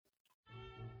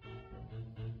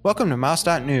Welcome to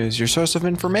Mouse.News, your source of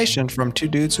information from two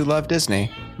dudes who love Disney.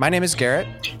 My name is Garrett.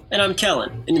 And I'm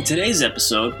Kellen. And in today's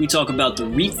episode, we talk about the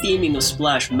retheming of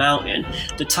Splash Mountain,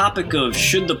 the topic of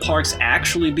should the parks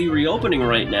actually be reopening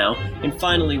right now, and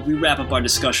finally, we wrap up our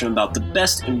discussion about the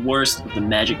best and worst of the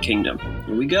Magic Kingdom.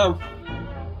 Here we go.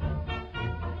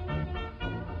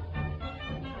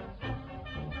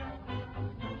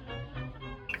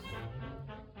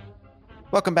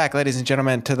 Welcome back, ladies and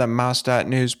gentlemen, to the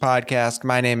Mouse.News podcast.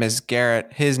 My name is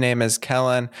Garrett. His name is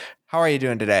Kellen. How are you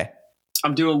doing today?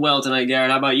 I'm doing well tonight,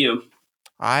 Garrett. How about you?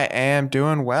 I am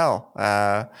doing well.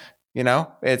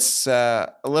 It's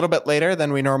a little bit later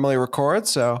than we normally record,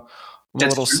 so I'm a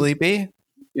little sleepy.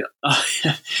 Yeah,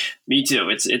 me too.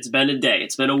 It's been a day.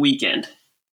 It's been a weekend.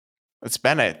 It's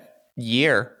been a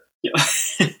year.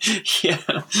 Yeah,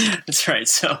 that's right.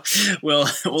 So we'll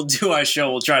do our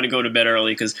show. We'll try to go to bed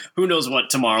early because who knows what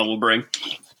tomorrow will bring.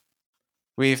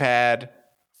 We've had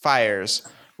fires.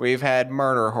 We've had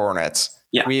murder hornets.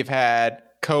 Yeah. We've had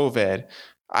COVID.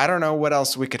 I don't know what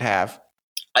else we could have.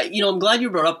 I'm glad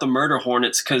you brought up the murder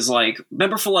hornets because,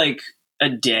 remember for a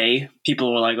day,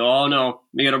 people were like, "Oh no,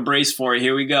 we got to brace for it.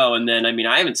 Here we go." And then,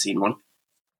 I haven't seen one.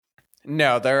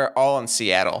 No, they're all in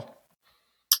Seattle.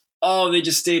 Oh, they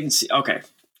just stayed in okay.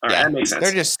 All right, that makes sense.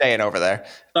 They're just staying over there.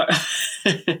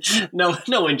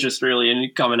 No interest really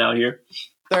in coming out here.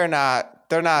 They're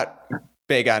not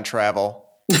big on travel.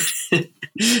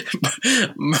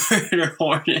 Murder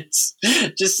hornets.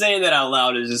 Just saying that out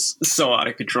loud is just so out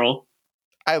of control.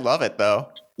 I love it though.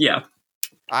 Yeah.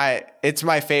 It's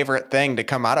my favorite thing to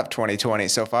come out of 2020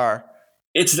 so far.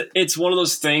 It's one of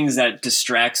those things that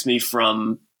distracts me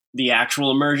from the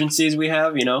actual emergencies we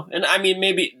have, and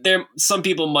maybe some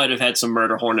people might have had some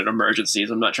murder hornet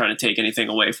emergencies. I'm not trying to take anything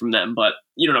away from them, but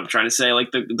you know what I'm trying to say,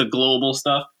 the global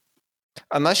stuff.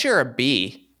 Unless you're a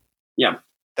bee, yeah,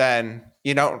 then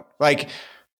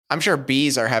I'm sure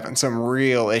bees are having some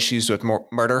real issues with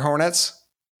murder hornets.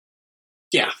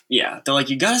 Yeah. They're like,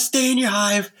 you gotta stay in your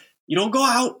hive. You don't go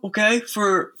out, okay,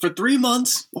 for 3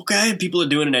 months, okay. And people are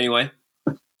doing it anyway.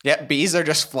 Yeah, bees are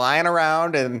just flying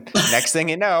around, and next thing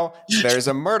you know, there's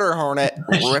a murder hornet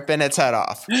ripping its head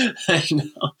off. I know.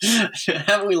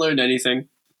 Haven't we learned anything?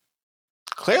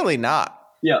 Clearly not.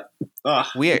 Yeah.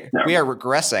 We are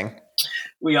regressing.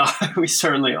 We are. We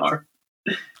certainly are.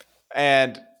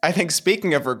 And I think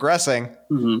speaking of regressing,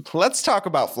 Let's talk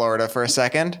about Florida for a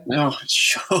second. Oh,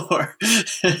 sure.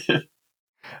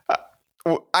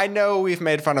 I know we've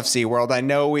made fun of SeaWorld. I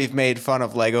know we've made fun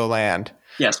of Legoland.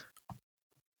 Yes.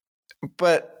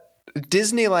 But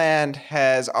Disneyland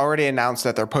has already announced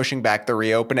that they're pushing back the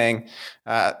reopening.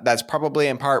 That's probably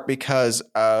in part because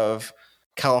of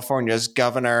California's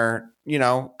governor,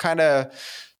 kind of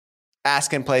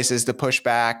asking places to push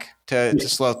back to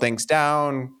slow things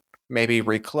down, maybe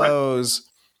reclose.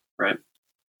 Right.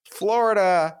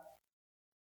 Florida.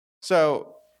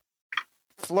 So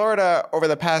Florida, over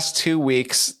the past 2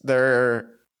 weeks, their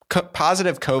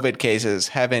positive COVID cases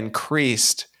have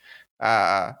increased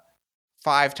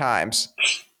 5 times.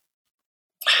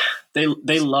 They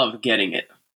love getting it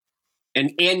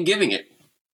and giving it.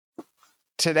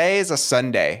 Today is a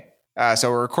Sunday.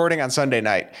 So we're recording on Sunday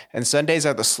night, and Sundays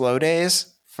are the slow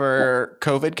days for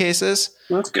COVID cases.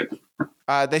 Well, that's good.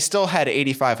 They still had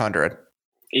 8,500.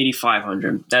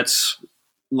 8,500. That's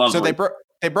lovely. So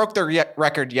they broke their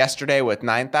record yesterday with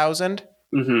 9,000.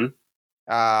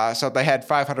 Mm-hmm. So they had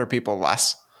 500 people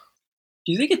less.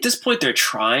 Do you think at this point they're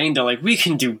trying to we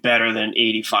can do better than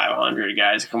 8,500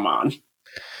 guys? Come on.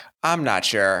 I'm not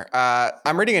sure.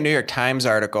 I'm reading a New York Times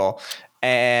article,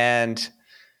 and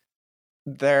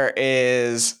there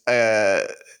is a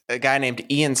guy named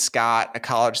Ian Scott, a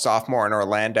college sophomore in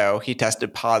Orlando. He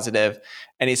tested positive,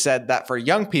 and he said that for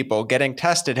young people, getting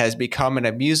tested has become an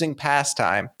amusing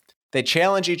pastime. They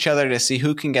challenge each other to see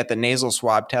who can get the nasal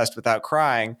swab test without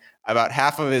crying. About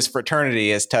half of his fraternity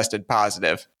is tested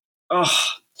positive. Oh,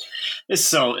 it's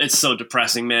so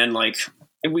depressing, man.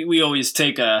 We always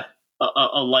take a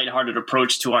lighthearted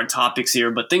approach to our topics here,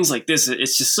 but things like this,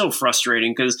 it's just so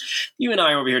frustrating because you and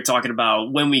I are over here talking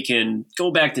about when we can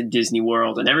go back to Disney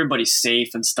World and everybody's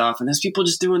safe and stuff, and there's people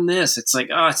just doing this. It's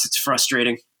it's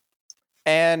frustrating.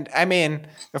 And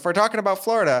if we're talking about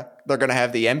Florida, they're going to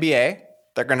have the NBA,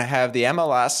 they're going to have the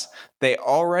MLS. They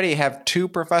already have 2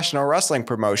 professional wrestling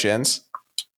promotions.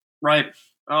 Right.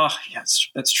 Oh, yes,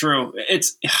 that's true.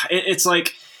 It's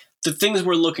like the things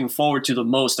we're looking forward to the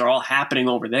most are all happening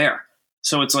over there.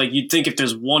 So it's you'd think if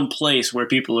there's one place where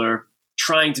people are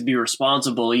trying to be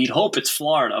responsible, you'd hope it's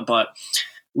Florida, but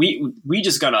we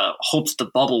just gotta hope that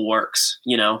the bubble works,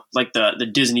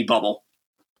 the Disney bubble.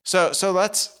 So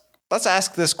let's let's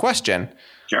ask this question.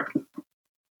 Sure.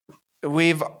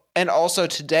 And also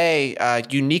today,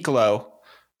 Uniqlo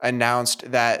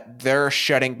announced that they're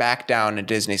shutting back down in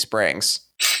Disney Springs.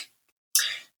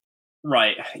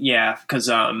 Right. Yeah. Because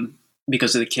of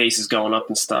the cases going up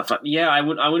and stuff. Yeah, I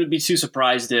wouldn't be too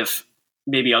surprised if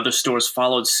maybe other stores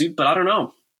followed suit, but I don't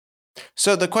know.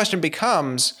 So the question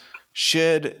becomes,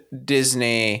 should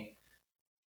Disney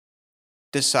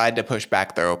decide to push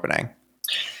back their opening?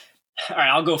 All right,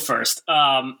 I'll go first.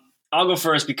 I'll go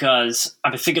first because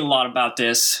I've been thinking a lot about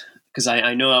this because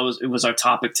I know it was our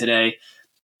topic today.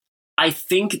 I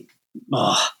think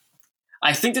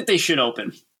that they should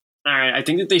open. All right, I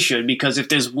think that they should, because if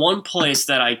there's one place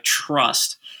that I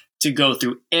trust to go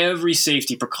through every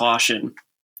safety precaution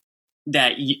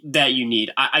that you need,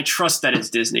 I trust that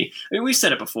it's Disney. I mean, we've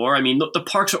said it before. I mean, the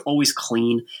parks are always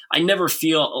clean. I never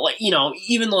feel like,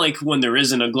 even like when there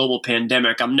isn't a global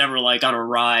pandemic, I'm never like on a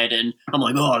ride and I'm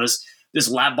like, oh,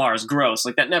 this lap bar is gross.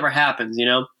 Like that never happens,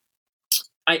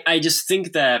 I just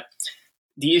think that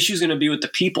the issue is going to be with the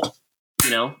people,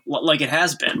 like it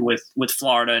has been with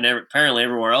Florida and apparently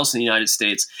everywhere else in the United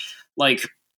States. Like,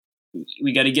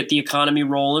 we got to get the economy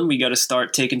rolling. We got to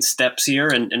start taking steps here.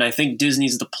 And I think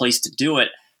Disney's the place to do it.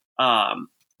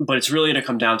 But it's really going to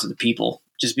come down to the people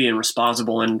just being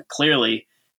responsible. And clearly,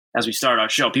 as we start our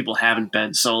show, people haven't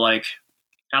been. So, like,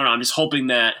 I don't know. I'm just hoping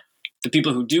that the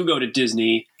people who do go to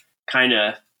Disney kind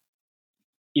of,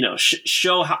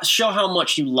 show how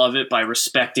much you love it by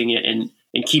respecting it and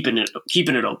keeping it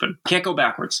open. Can't go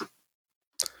backwards.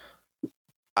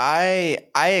 I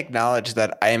acknowledge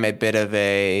that I am a bit of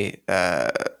a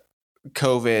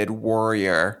COVID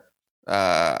warrior.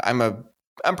 I'm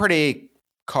pretty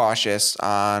cautious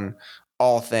on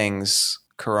all things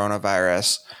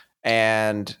coronavirus,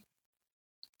 and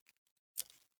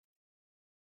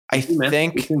I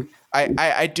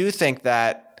do think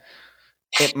that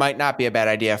it might not be a bad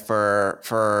idea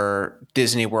for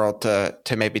Disney World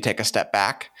to maybe take a step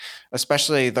back,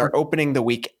 especially they're opening the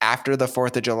week after the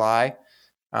 4th of July.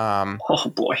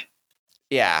 Oh boy.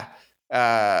 Yeah.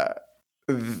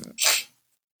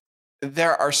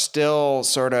 There are still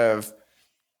sort of,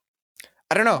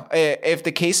 I don't know, if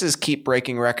the cases keep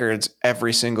breaking records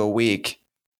every single week,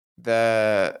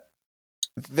 there's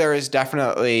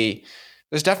definitely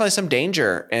some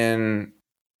danger in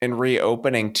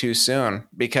reopening too soon,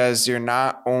 because you're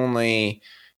not only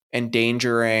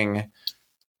endangering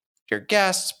your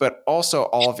guests, but also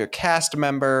all of your cast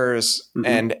members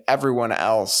and everyone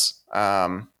else.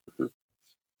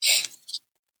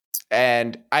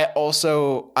 And I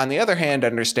also, on the other hand,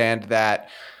 understand that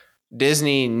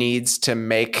Disney needs to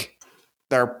make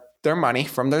their money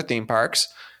from their theme parks.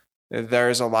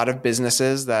 There's a lot of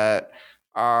businesses that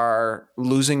are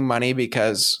losing money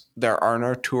because there are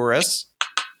no tourists,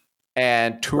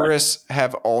 and tourists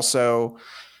have also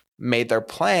made their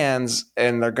plans,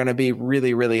 and they're going to be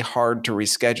really, really hard to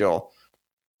reschedule.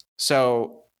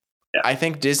 So I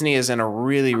think Disney is in a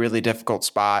really, really difficult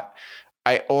spot.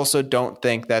 I also don't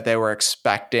think that they were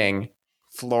expecting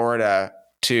Florida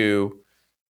to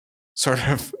sort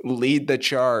of lead the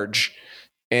charge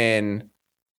in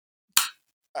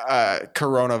a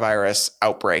coronavirus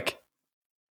outbreak.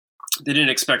 They didn't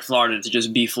expect Florida to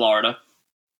just be Florida.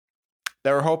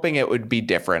 They were hoping it would be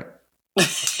different.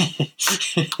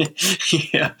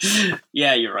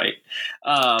 Yeah, you're right.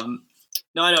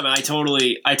 No, I know, man. I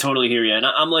totally hear you, and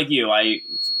I'm like you.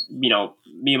 Me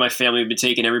and my family have been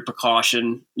taking every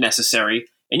precaution necessary,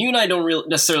 and you and I don't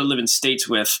necessarily live in states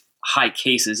with high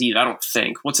cases either. I don't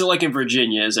think. What's it like in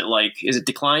Virginia? Is it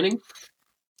declining?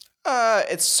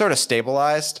 It's sort of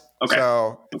stabilized. Okay.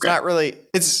 So it's not really.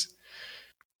 It's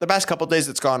the past couple of days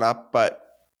it's gone up, but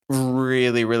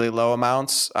really, really low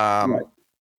amounts. Right.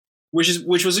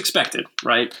 Which was expected,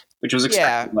 right? Which was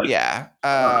expected. Yeah.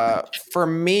 For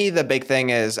me, the big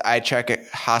thing is I check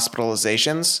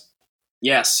hospitalizations.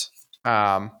 Yes.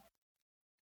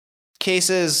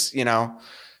 Cases,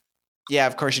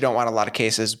 of course you don't want a lot of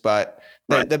cases, but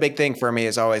the big thing for me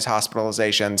is always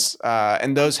hospitalizations.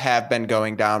 And those have been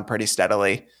going down pretty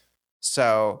steadily.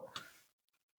 So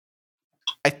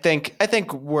I think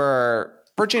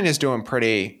Virginia's doing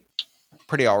pretty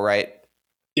all right.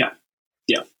 Yeah.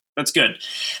 That's good.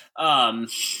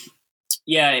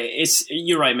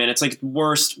 You're right, man. It's like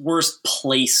worst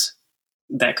place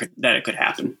that it could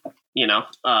happen.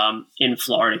 In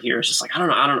Florida here, it's just like I don't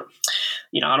know. I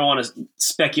don't want to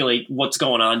speculate what's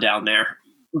going on down there,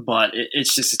 but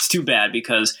it's too bad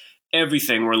because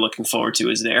everything we're looking forward to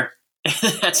is there.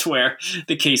 That's where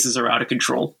the cases are out of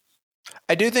control.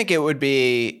 I do think it would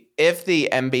be if the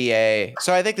NBA.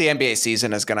 So I think the NBA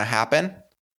season is going to happen.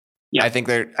 Yeah. I think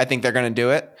they're going to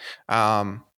do it.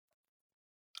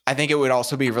 I think it would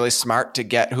also be really smart to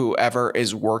get whoever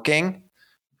is working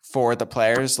for the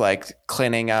players, like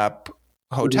cleaning up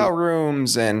hotel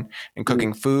rooms and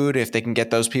cooking food. If they can get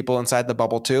those people inside the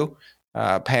bubble too,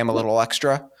 pay them a little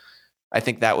extra. I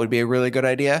think that would be a really good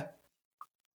idea.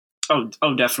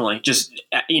 Oh, definitely. Just,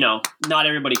 not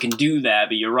everybody can do that,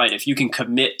 but you're right. If you can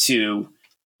commit to,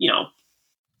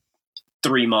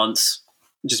 3 months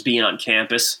just being on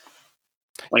campus.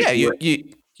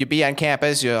 You be on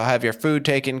campus, you'll have your food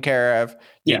taken care of.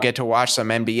 You get to watch some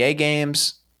NBA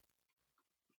games.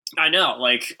 I know.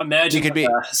 Like, imagine you could be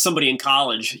somebody in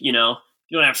college, you don't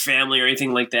have family or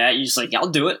anything like that. You're just like, yeah, I'll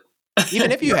do it.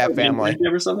 Even if you have family.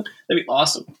 Or something. That'd be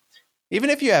awesome. Even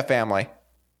if you have family.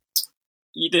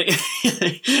 You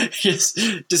just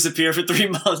disappear for 3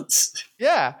 months.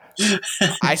 Yeah.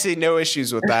 I see no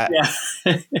issues with that.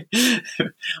 Yeah.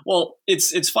 Well,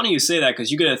 it's funny you say that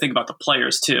because you got to think about the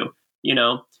players too,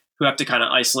 who have to kind of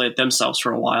isolate themselves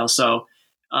for a while. So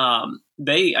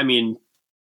they're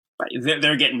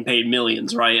getting paid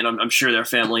millions, right? And I'm sure their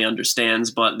family understands,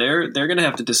 but they're going to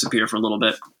have to disappear for a little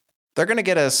bit. They're going to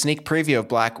get a sneak preview of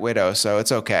Black Widow, so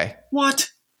it's okay. What?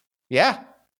 Yeah.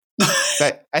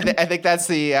 I think that's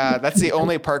the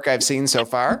only perk I've seen so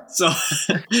far.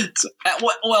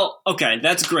 Well, okay,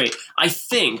 that's great. I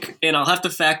think, and I'll have to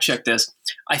fact check this.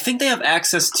 I think they have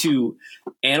access to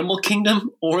Animal Kingdom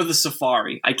or the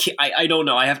Safari. I don't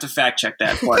know. I have to fact check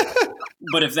that.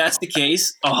 But if that's the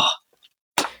case, oh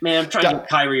man, I'm trying to get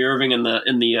Kyrie Irving in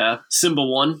the Simba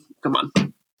one. Come on.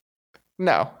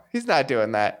 No, he's not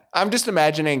doing that. I'm just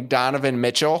imagining Donovan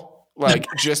Mitchell. Like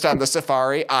just on the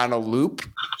Safari on a loop,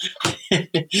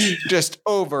 just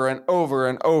over and over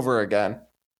and over again.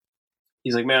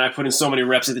 He's like, man, I put in so many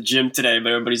reps at the gym today,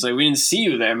 but everybody's like, we didn't see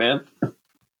you there, man.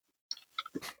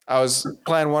 I was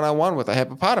playing 1-on-1 with a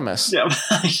hippopotamus. Yeah,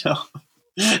 I know.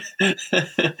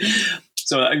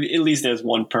 So at least there's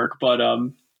one perk, but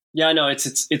yeah, no,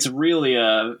 it's really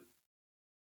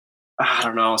I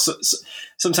don't know. So,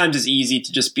 sometimes it's easy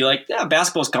to just be like, yeah,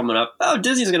 basketball's coming up. Oh,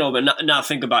 Disney's going to open. Not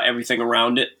think about everything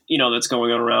around it, that's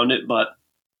going on around it. But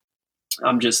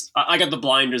I got the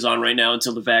blinders on right now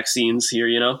until the vaccine's here,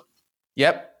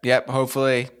 Yep.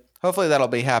 Hopefully that'll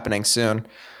be happening soon.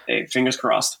 Hey, fingers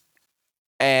crossed.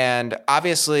 And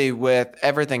obviously with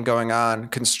everything going on,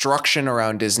 construction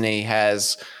around Disney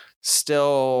has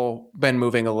still been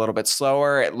moving a little bit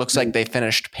slower. It looks like they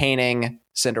finished painting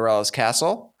Cinderella's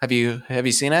castle. Have you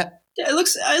seen it? Yeah, it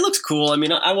looks cool. I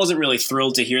mean, I wasn't really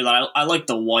thrilled to hear that. I like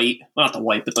the white, well, not the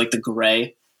white, but like the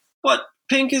gray. But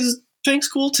pink's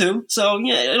cool too. So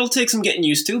yeah, it'll take some getting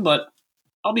used to, but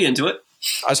I'll be into it.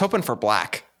 I was hoping for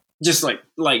black. Just like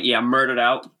murdered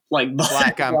out, like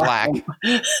black on black.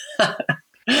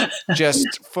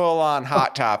 Just full on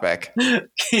Hot Topic. When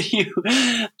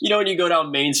you go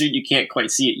down Main Street, you can't quite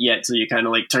see it yet, so you kind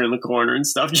of like turn the corner and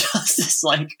stuff. Just this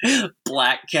like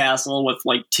black castle with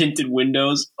like tinted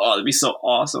windows. Oh, that'd be so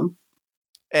awesome.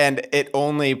 And it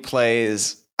only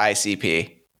plays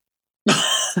ICP.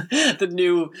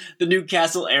 the new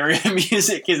castle area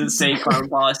music is Insane Clown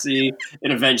Posse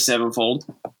and Avenged Sevenfold.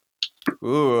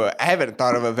 Ooh, I haven't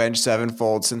thought of Avenged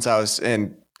Sevenfold since I was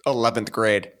in 11th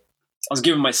grade. I was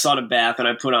giving my son a bath and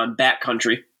I put on Bat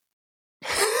Country.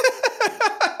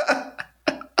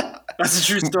 That's a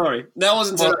true story. That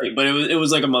wasn't tonight, but it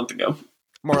was like a month ago.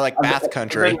 More like Bath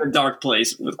Country. I'm in a dark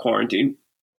place with quarantine.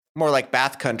 More like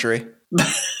Bath Country.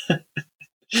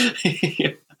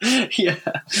 Yeah,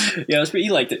 he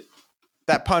liked it.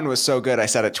 That pun was so good, I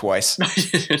said it twice.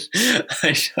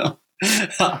 I know.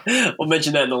 We'll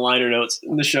mention that in the liner notes,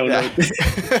 in the show notes.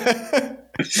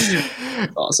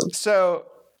 Awesome. So,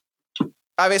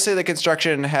 obviously, the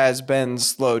construction has been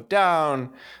slowed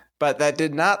down, but that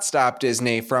did not stop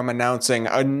Disney from announcing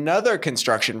another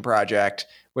construction project,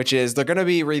 which is they're going to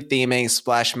be retheming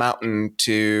Splash Mountain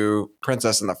to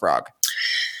Princess and the Frog.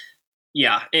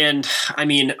 Yeah, and I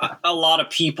mean, a lot of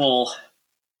people,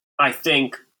 I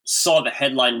think, saw the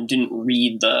headline and didn't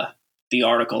read the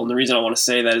article. And the reason I want to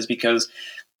say that is because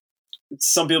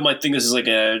some people might think this is like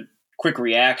a quick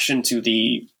reaction to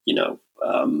the,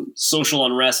 social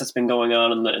unrest that's been going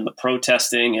on in the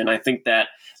protesting. And I think that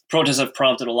protests have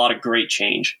prompted a lot of great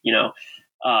change,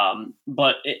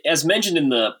 but as mentioned in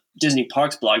the Disney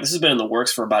Parks blog, this has been in the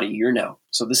works for about a year now.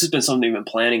 So this has been something they've been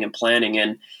planning.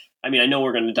 And I mean, I know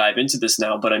we're going to dive into this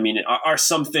now, but I mean, are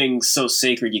some things so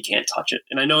sacred you can't touch it?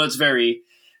 And I know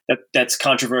that's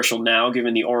controversial now,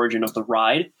 given the origin of the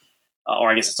ride,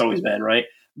 or I guess it's always been, right?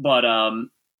 But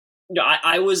Yeah,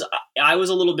 I was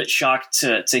a little bit shocked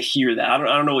to hear that. I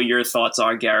don't know what your thoughts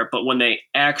are, Garrett, but when they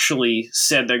actually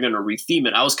said they're going to retheme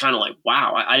it, I was kind of like,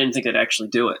 wow, I didn't think they'd actually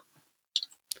do it.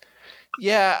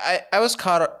 Yeah, I was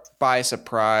caught by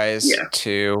surprise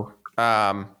too.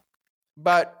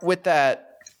 But with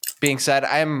that being said,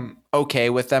 I'm okay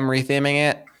with them retheming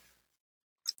it.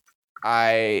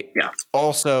 I'm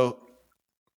also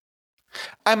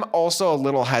a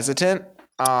little hesitant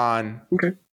on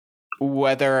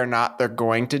whether or not they're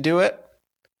going to do it.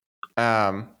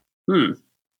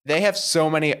 They have so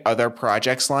many other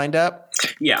projects lined up.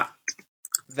 Yeah.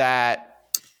 That,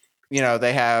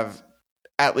 they have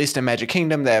at least in Magic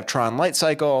Kingdom, they have Tron Light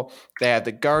Cycle, they have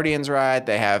the Guardians ride,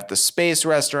 they have the Space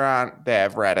Restaurant, they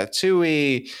have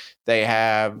Ratatouille, they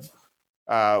have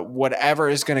whatever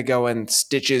is going to go in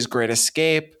Stitch's Great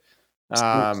Escape.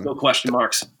 No question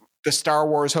marks. The Star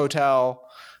Wars Hotel,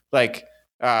 like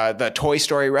the Toy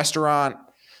Story restaurant.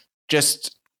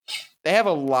 Just, they have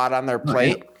a lot on their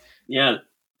plate. Yeah,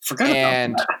 forgot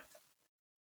about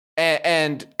that.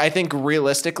 And I think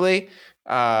realistically,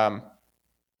 kind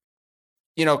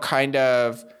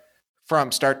of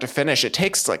from start to finish, it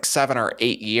takes like 7 or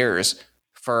 8 years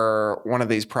for one of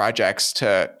these projects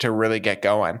to really get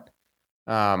going.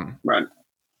 Right.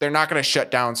 They're not going to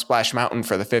shut down Splash Mountain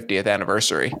for the 50th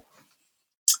anniversary.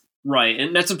 Right,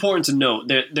 and that's important to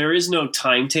note. There is no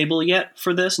timetable yet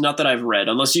for this. Not that I've read,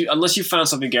 unless you found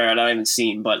something, Garrett, I haven't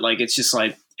seen. But like, it's just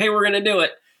like, hey, we're going to do it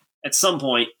at some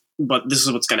point, but this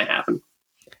is what's going to happen.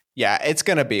 Yeah, it's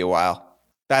going to be a while.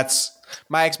 That's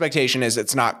my expectation. Is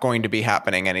it's not going to be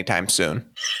happening anytime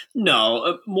soon.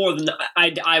 No, more than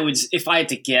I would. If I had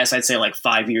to guess, I'd say like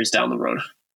 5 years down the road.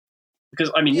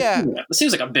 Because I mean, it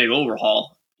seems like a big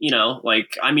overhaul.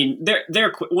 Like, I mean,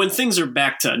 they're when things are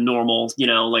back to normal,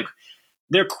 like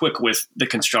they're quick with the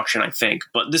construction, I think,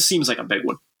 but this seems like a big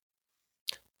one.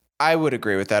 I would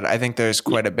agree with that. I think there's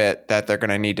quite a bit that they're going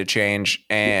to need to change,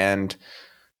 and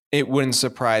it wouldn't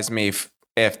surprise me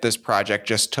if this project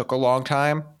just took a long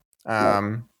time.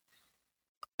 And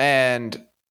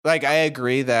like, I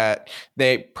agree that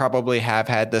they probably have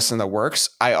had this in the works.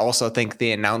 I also think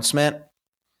the announcement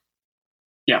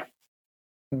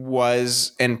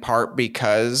was in part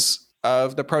because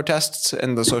of the protests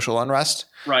and the social unrest.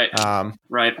 Right.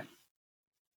 Right.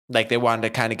 Like, they wanted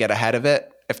to kind of get ahead of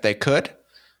it if they could.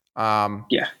 But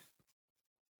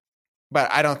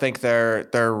I don't think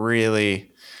they're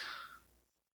really,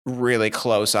 really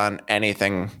close on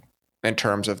anything in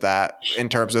terms of that, in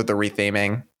terms of the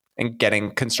retheming and getting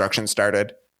construction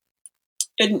started.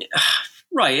 And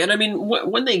right. And I mean,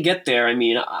 when they get there, I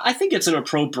mean, I think it's an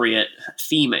appropriate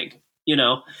theming. You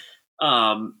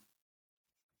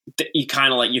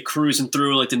kind of like you're cruising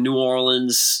through like the New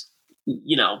Orleans,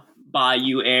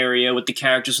 bayou area with the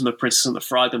characters from The Princess and the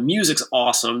Frog. The music's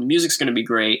awesome. The music's going to be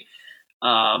great.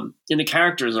 And the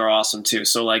characters are awesome too.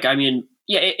 So like, I mean,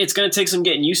 it's going to take some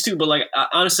getting used to, but like,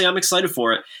 honestly, I'm excited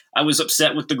for it. I was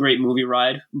upset with the Great Movie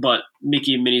Ride, but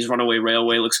Mickey and Minnie's Runaway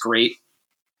Railway looks great.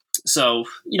 So,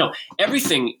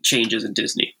 everything changes in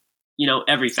Disney,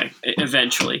 everything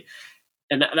eventually.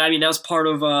 And I mean, that's part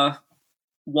of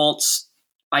Walt's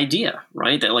idea,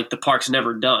 right? That like the park's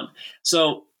never done.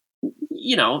 So,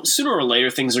 sooner or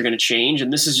later things are going to change,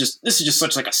 and this is just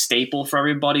such like a staple for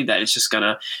everybody that it's just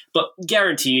gonna. But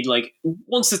guaranteed, like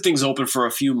once the thing's open for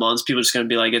a few months, people are just going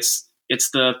to be like, it's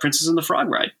the Princess and the Frog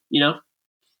ride,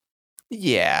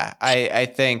 Yeah, I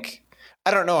think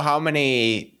I don't know how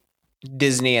many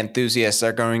Disney enthusiasts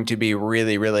are going to be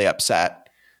really, really upset.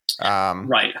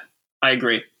 Right, I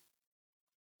agree.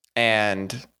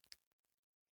 And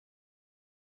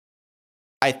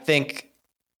I think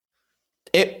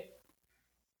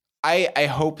I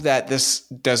hope that this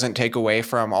doesn't take away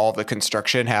from all the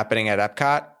construction happening at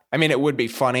Epcot. I mean, it would be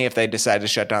funny if they decided to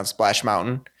shut down Splash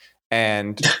Mountain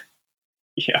and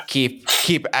keep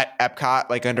Epcot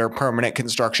like under permanent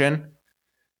construction.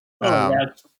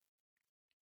 But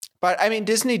I mean,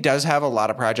 Disney does have a lot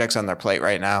of projects on their plate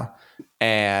right now,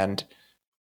 and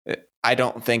I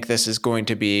don't think this is going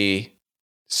to be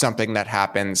something that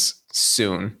happens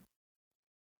soon.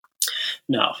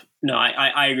 No,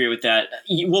 I agree with that.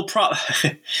 We'll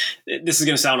this is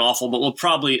going to sound awful, but we'll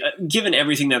probably, given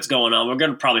everything that's going on, we're going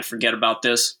to probably forget about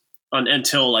this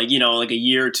until like a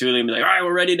year or two. They'll be like, all right,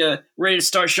 we're ready to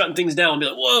start shutting things down. We'll be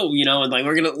like, whoa, and like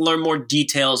we're going to learn more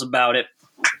details about it,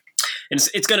 and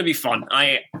it's going to be fun.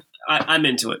 I'm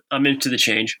into it. I'm into the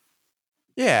change.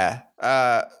 Yeah.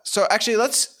 So actually,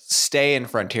 let's stay in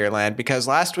Frontierland, because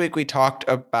last week we talked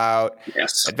about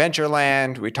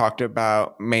Adventureland, we talked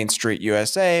about Main Street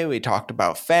USA, we talked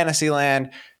about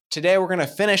Fantasyland. Today we're going to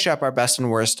finish up our best and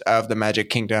worst of the Magic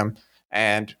Kingdom,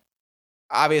 and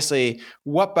obviously,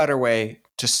 what better way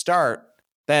to start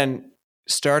than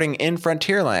starting in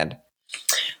Frontierland?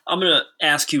 I'm going to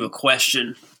ask you a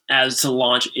question as to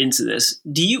launch into this.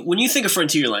 When you think of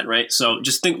Frontierland, right? So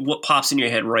just think what pops in your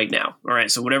head right now. All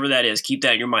right. So whatever that is, keep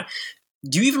that in your mind.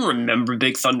 Do you even remember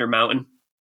Big Thunder Mountain?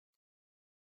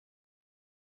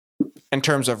 In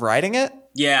terms of riding it?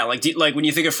 Yeah. Like when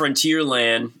you think of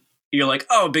Frontierland, you're like,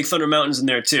 oh, Big Thunder Mountain's in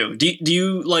there too. Do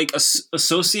you like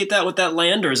associate that with that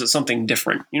land, or is it something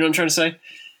different? You know what I'm trying to say?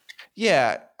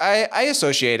 Yeah, I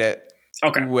associate it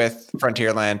with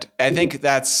Frontierland. I think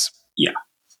that's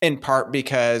in part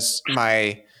because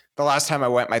the last time I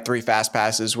went, my 3 fast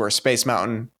passes were Space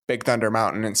Mountain, Big Thunder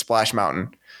Mountain, and Splash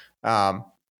Mountain. I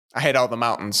hit all the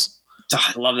mountains.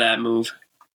 I love that move.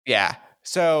 Yeah.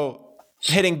 So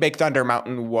hitting Big Thunder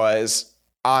Mountain was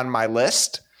on my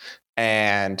list,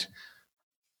 and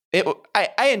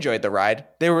I enjoyed the ride.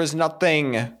 There was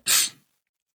nothing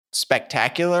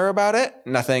spectacular about it,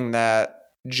 nothing that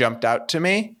jumped out to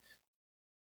me.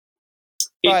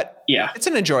 But it's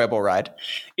an enjoyable ride.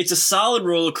 It's a solid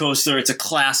roller coaster. It's a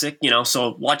classic,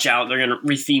 so watch out. They're going to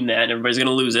retheme that and everybody's going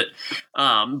to lose it.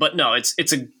 But no,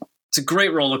 it's a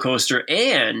great roller coaster.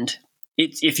 And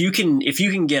if you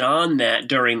can get on that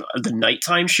during the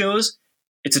nighttime shows,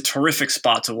 it's a terrific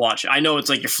spot to watch. I know it's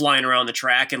like you're flying around the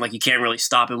track and like you can't really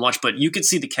stop and watch, but you could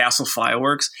see the castle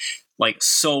fireworks like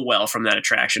so well from that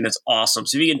attraction. It's awesome.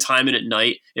 So if you can time it at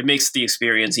night, it makes the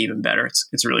experience even better.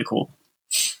 It's really cool.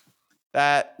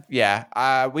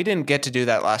 We didn't get to do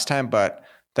that last time, but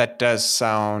that does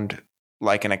sound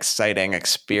like an exciting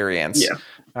experience.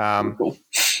 Yeah. Cool.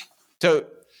 So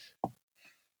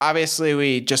obviously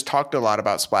we just talked a lot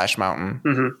about Splash Mountain.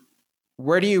 Mm-hmm.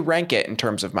 Where do you rank it in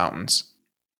terms of mountains?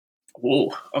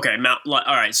 Oh, okay. All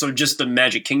right. So just the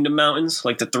Magic Kingdom mountains,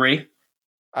 like the 3?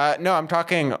 No, I'm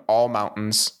talking all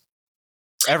mountains.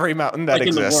 Every mountain that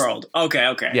exists. In the world.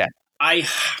 Okay. Yeah.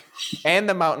 And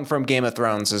the mountain from Game of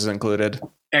Thrones is included.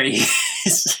 I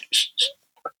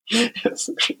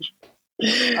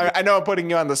know I'm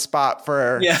putting you on the spot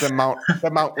for the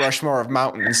Mount Rushmore of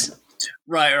mountains.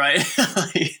 Right.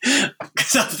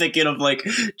 Because I'm thinking of like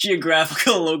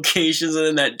geographical locations, and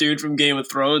then that dude from Game of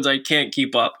Thrones, I can't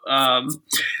keep up.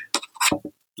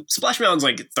 Splash Mountain's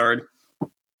like 3rd.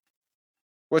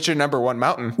 What's your number 1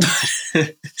 mountain?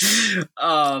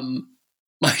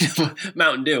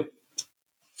 Mountain Dew.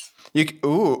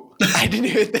 I didn't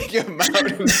even think of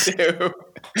Mountain Dew.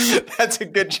 That's a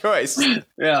good choice.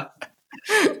 Yeah.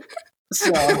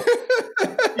 So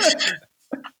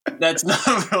that's not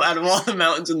out of all the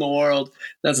mountains in the world.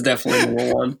 That's definitely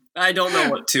number 1. I don't know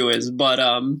what 2 is, but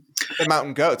the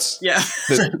Mountain Goats. Yeah,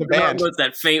 the band. Mountain Goats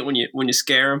that faint when you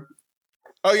scare them.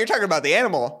 Oh, you're talking about the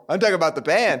animal. I'm talking about the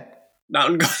band.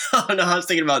 Mountain Goats. Oh, no, I was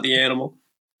thinking about the animal.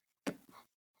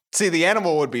 See, the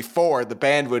animal would be 4. The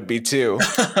band would be 2.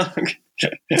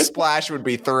 Splash would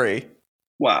be 3.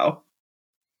 Wow.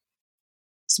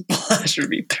 Splash would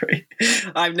be 3.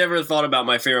 I've never thought about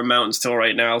my favorite mountains till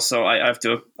right now, so I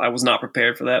was not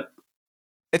prepared for that.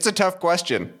 It's a tough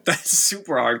question. That's a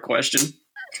super hard question.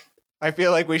 I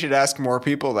feel like we should ask more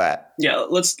people that. Yeah,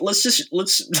 let's let's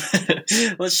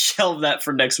shelve that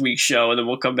for next week's show, and then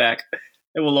we'll come back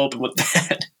and we'll open with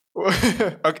that.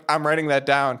 Okay, I'm writing that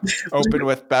down. Open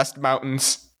with best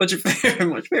mountains. What's your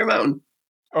favorite mountain?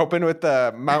 Open with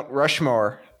the Mount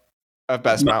Rushmore of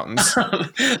best mountains.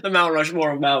 The Mount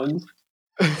Rushmore of mountains.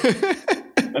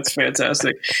 That's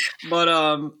fantastic. But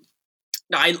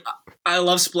I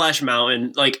love Splash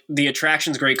Mountain. Like, the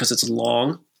attraction's great because it's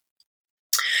long,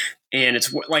 and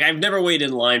it's like I've never waited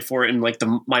in line for it in like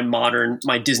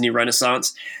my Disney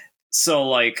Renaissance. So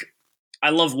like, I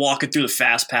love walking through the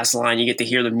fast pass line. You get to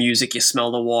hear the music, you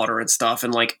smell the water and stuff.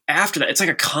 And like after that, it's like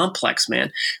a complex,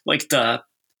 man. Like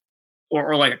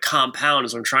or like a compound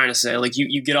is what I'm trying to say. Like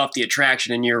you get off the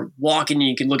attraction and you're walking and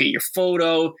you can look at your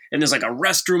photo, and there's like a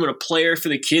restroom and a player for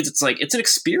the kids. It's like, it's an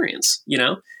experience,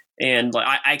 And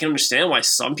like, I can understand why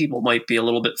some people might be a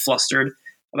little bit flustered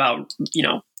about,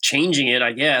 changing it,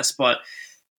 I guess. But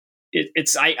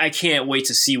I can't wait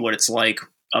to see what it's like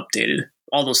updated.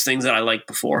 All those things that I liked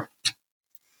before.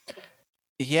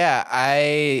 Yeah,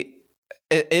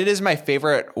 it is my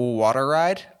favorite water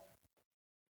ride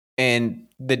in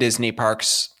the Disney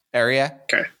parks area.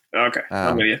 Okay.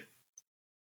 I'm with you.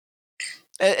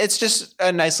 It's just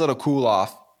a nice little cool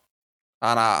off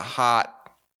on a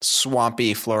hot,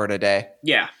 swampy Florida day.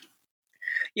 Yeah,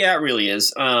 it really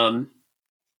is.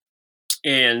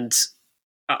 And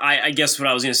I guess what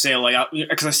I was going to say, like,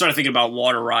 because I started thinking about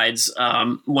water rides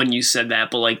when you said that,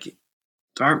 but like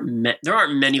there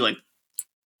aren't many like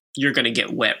you're going to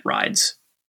get wet rides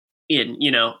in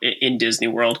Disney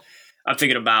World. I'm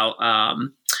thinking about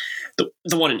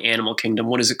the one in Animal Kingdom.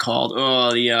 What is it called?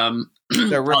 Oh, the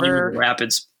The Kali river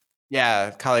Rapids.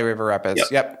 Yeah, Kali River Rapids.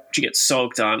 Yep. You get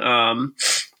soaked on.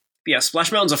 Yeah,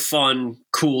 Splash Mountain's a fun,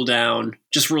 cool down,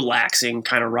 just relaxing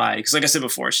kind of ride. Because like I said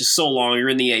before, it's just so long. You're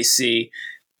in the AC.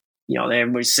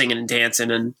 Everybody's singing and dancing,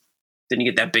 and then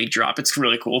you get that big drop. It's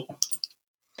really cool.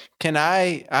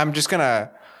 I'm just going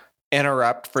to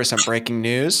interrupt for some breaking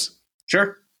news.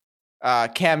 Sure.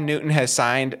 Cam Newton has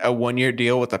signed a 1-year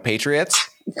deal with the Patriots.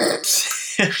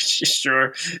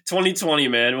 Sure. 2020,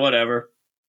 man. Whatever.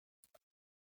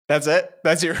 That's it?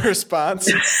 That's your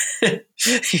response? Yeah.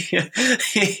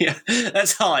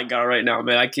 That's all I got right now,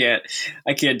 man. I can't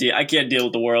deal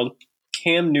with the world.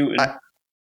 Cam Newton.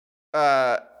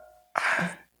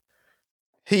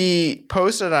 He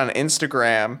posted on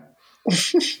Instagram,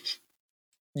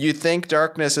 "You think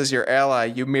darkness is your ally,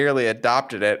 you merely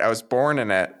adopted it. I was born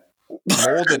in it,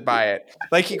 molded by it."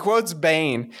 Like, he quotes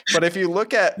Bane, but if you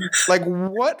look at, like,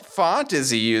 what font is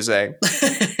he using?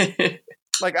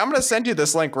 Like, I'm going to send you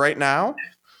this link right now.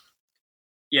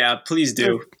 Yeah, please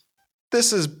do.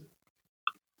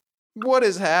 What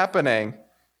is happening?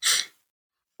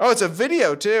 Oh, it's a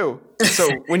video too. So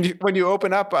when you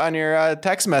open up on your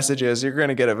text messages, you're going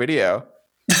to get a video.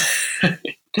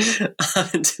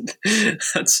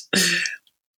 That's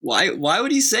why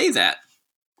would he say that?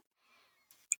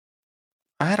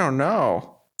 I don't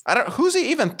know. Who's he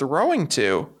even throwing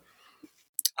to?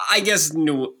 I guess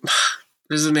no. It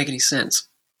doesn't make any sense.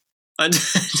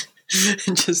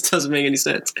 It just doesn't make any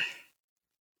sense.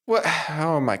 What?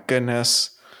 Oh my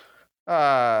goodness.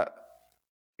 Now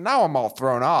I'm all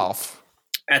thrown off.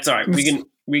 That's all right. We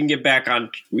can get back on.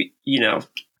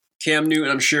 Cam Newton,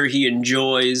 I'm sure he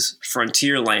enjoys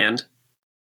Frontierland.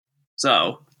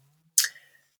 So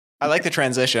I like the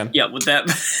transition. Yeah, with that,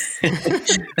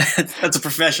 that's a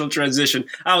professional transition.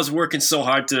 I was working so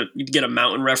hard to get a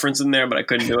mountain reference in there, but I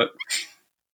couldn't do it.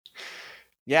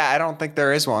 Yeah, I don't think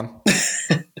there is one.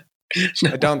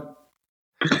 I don't.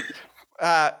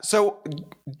 So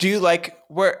do you like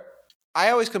where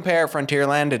I always compare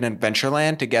Frontierland and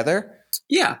Adventureland together?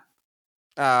 Yeah.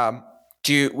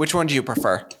 Which one do you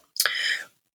prefer?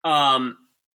 Oh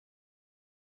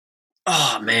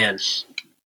man.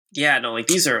 Yeah, no, like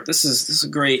this is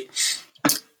great.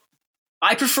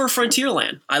 I prefer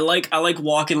Frontierland. I like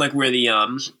walking like where the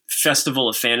Festival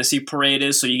of Fantasy parade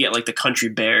is, so you get like the country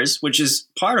bears, which is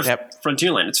part of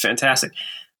Frontierland. It's fantastic.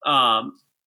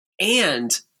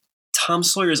 And Tom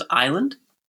Sawyer's Island.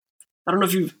 I don't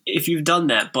know if you've done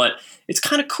that, but it's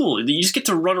kind of cool. You just get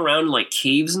to run around in like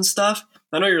caves and stuff.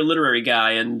 I know you're a literary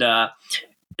guy, and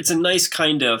it's a nice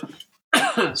kind of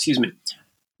excuse me.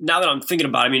 Now that I'm thinking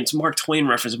about it, I mean, it's a Mark Twain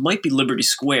reference. It might be Liberty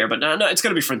Square, but no, it's got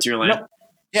to be Frontierland. Nope.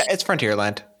 Yeah, it's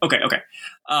Frontierland. Okay.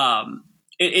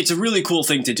 It's a really cool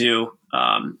thing to do.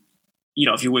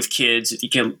 If you're with kids,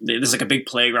 there's like a big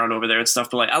playground over there and stuff.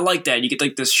 But like, I like that. You get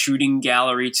like this shooting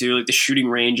gallery too. Like the shooting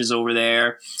range is over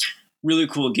there. Really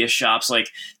cool gift shops. Like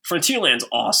Frontierland's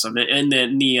awesome. And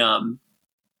then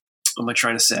what am I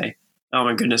trying to say? Oh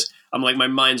my goodness. I'm like, my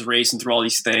mind's racing through all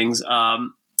these things. I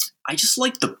just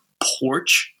like the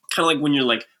porch, kind of like when you're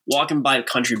like walking by the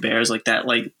country bears like that.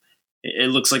 Like it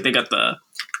looks like they got the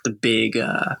big,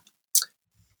 oh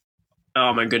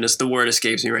my goodness, the word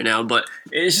escapes me right now, but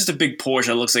it's just a big porch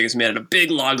that looks like it's made out of big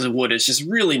logs of wood. It's just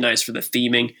really nice for the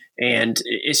theming. And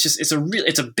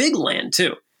it's a big land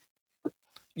too.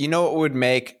 You know what would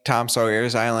make Tom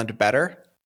Sawyer's Island better?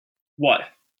 What?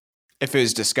 If it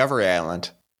was Discovery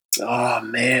Island. Oh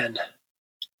man.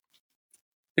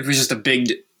 If it was just a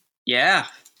big, yeah,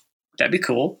 that'd be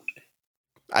cool.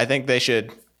 I think they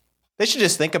should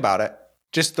just think about it.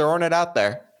 Just throwing it out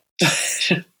there.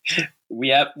 We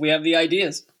have the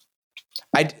ideas.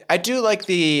 I do like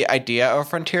the idea of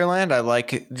Frontierland. I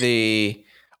like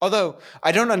although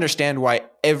I don't understand why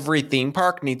every theme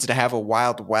park needs to have a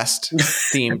Wild West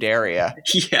themed area.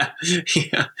 Yeah.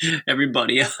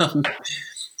 Everybody.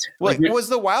 Was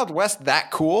the Wild West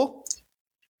that cool?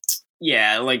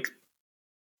 Yeah, like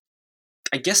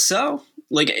I guess so.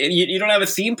 Like you don't have a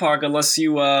theme park unless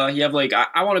you have like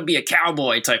I want to be a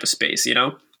cowboy type of space, you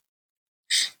know?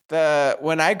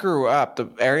 When I grew up, the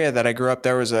area that I grew up,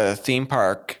 there was a theme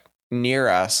park near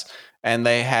us, and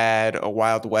they had a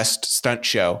Wild West stunt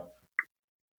show.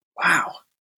 Wow.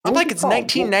 I'm like, it's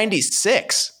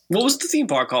 1996. What was the theme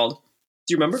park called?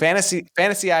 Do you remember?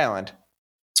 Fantasy Island.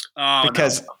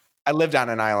 Because I lived on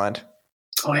an island.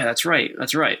 Oh yeah, that's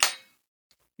right.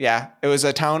 Yeah, it was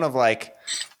a town of like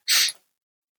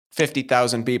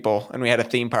 50,000 people, and we had a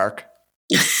theme park.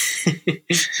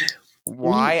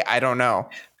 Why? I don't know.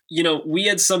 We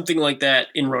had something like that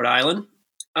in Rhode Island,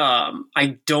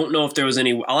 I don't know if there was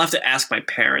any. I'll have to ask my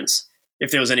parents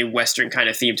if there was any Western kind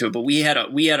of theme to it. But we had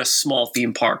a small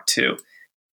theme park too,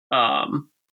 that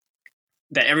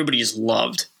everybody just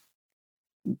loved.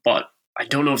 But I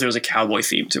don't know if there was a cowboy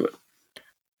theme to it.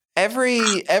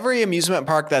 Every amusement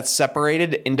park that's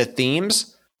separated into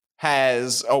themes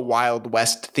has a Wild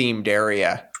West themed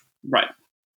area. Right.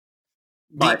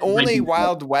 The only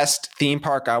Wild West theme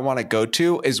park I want to go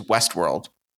to is WestWorld.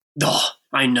 Oh,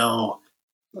 I know.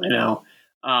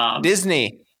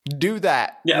 Disney, do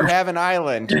that. Yeah. You have an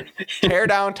island. Tear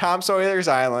down Tom Sawyer's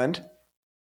Island.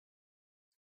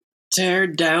 Tear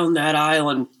down that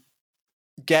island.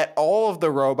 Get all of the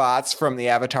robots from the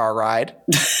Avatar ride.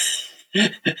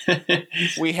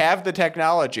 We have the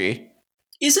technology.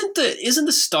 Isn't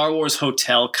the Star Wars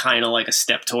hotel kind of like a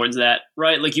step towards that,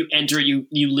 right? Like you enter, you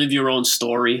live your own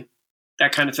story,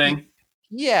 that kind of thing.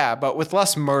 Yeah, but with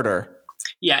less murder.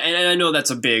 Yeah, and I know that's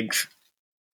a big,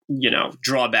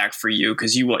 drawback for you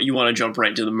because you want to jump right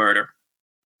into the murder.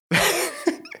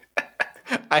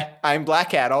 I'm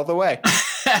Black Hat all the way.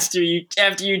 After you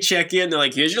check in, they're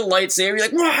like, "Here's your lightsaber." You're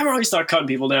like, "Wow!" You start cutting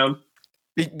people down.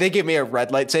 They give me a red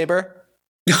lightsaber.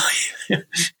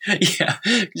 Yeah,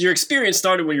 your experience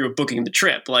started when you were booking the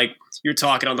trip. Like you're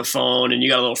talking on the phone, and you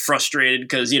got a little frustrated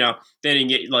because they didn't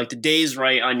get like the days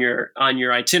right on your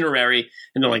itinerary,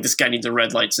 and they're like, "This guy needs a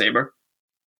red lightsaber."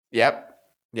 Yep.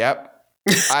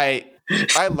 I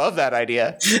love that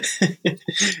idea.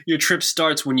 Your trip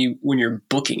starts when you're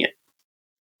booking it.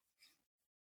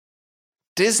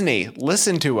 Disney,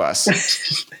 listen to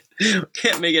us.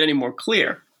 Can't make it any more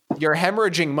clear. You're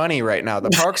hemorrhaging money right now. The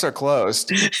parks are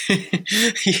closed.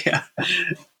 Yeah.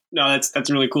 No,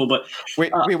 that's really cool. But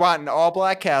we want an all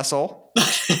black castle.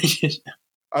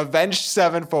 Avenged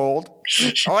Sevenfold.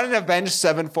 I want an Avenged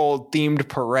Sevenfold themed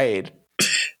parade.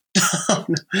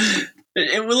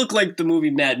 It would look like the movie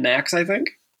Mad Max, I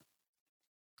think.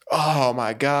 Oh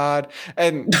my god.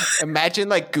 And imagine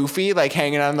like Goofy like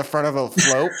hanging on the front of a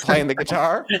float playing the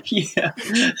guitar. Yeah.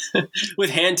 With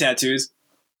hand tattoos.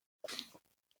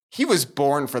 He was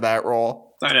born for that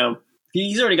role. I know.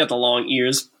 He's already got the long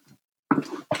ears.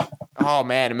 Oh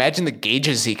man, imagine the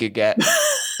gauges he could get.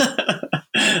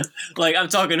 Like I'm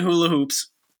talking hula hoops.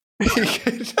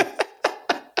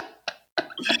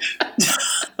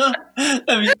 That'd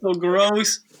be so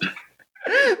gross.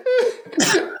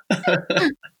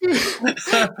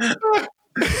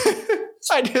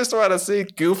 I just want to see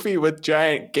Goofy with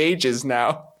giant gauges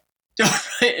now.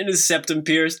 And his septum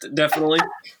pierced, definitely.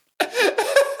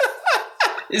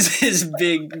 His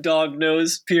big dog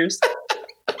nose pierced.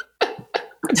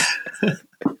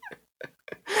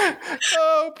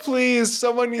 Oh, please.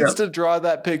 Someone needs to draw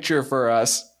that picture for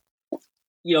us.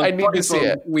 I need to see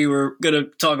it. We were going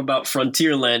to talk about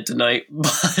Frontierland tonight,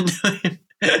 but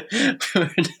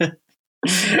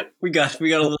we got a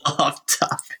little off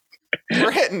topic.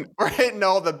 We're hitting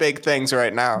all the big things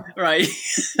right now. Right.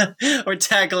 We're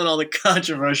tackling all the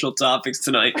controversial topics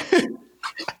tonight.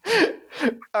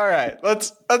 All right,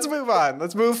 let's move on.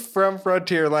 Let's move from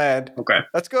Frontierland. Okay.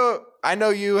 Let's go. I know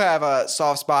you have a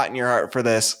soft spot in your heart for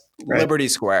this. Right. Liberty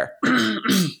Square.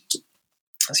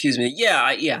 Excuse me. Yeah.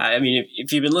 I mean,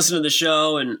 if you've been listening to the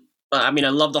show, and I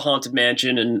love the Haunted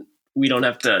Mansion, and we don't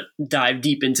have to dive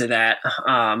deep into that.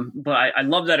 But I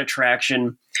love that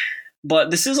attraction.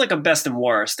 But this is like a best and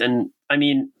worst. And I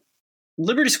mean,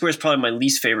 Liberty Square is probably my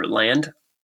least favorite land.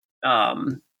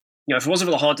 If it wasn't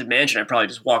for the Haunted Mansion, I'd probably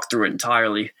just walk through it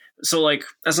entirely. So like,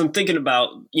 as I'm thinking about,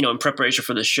 in preparation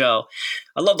for the show,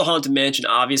 I love the Haunted Mansion,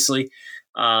 obviously.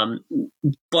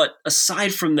 But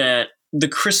aside from that, the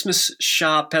Christmas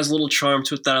shop has a little charm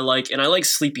to it that I like. And I like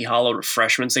Sleepy Hollow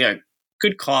refreshments. They got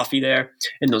good coffee there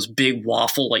and those big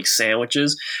waffle like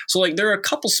sandwiches. So like, there are a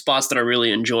couple spots that I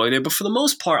really enjoy there. But for the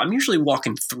most part, I'm usually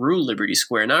walking through Liberty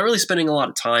Square, not really spending a lot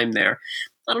of time there.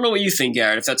 I don't know what you think,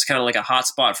 Garrett, if that's kind of like a hot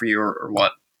spot for you or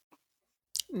what.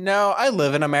 No, I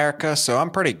live in America, so I'm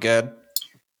pretty good.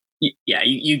 Yeah,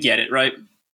 you get it, right?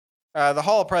 The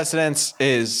Hall of Presidents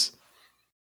is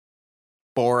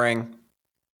boring.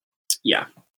 Yeah.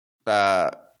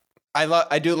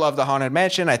 I do love the Haunted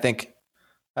Mansion. I think,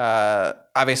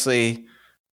 obviously,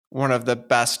 one of the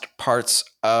best parts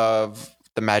of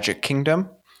the Magic Kingdom.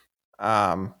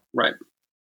 Right.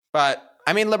 But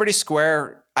I mean, Liberty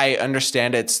Square, I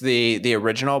understand it's the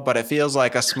original, but it feels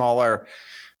like a smaller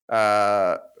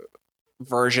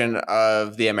version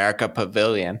of the America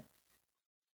Pavilion.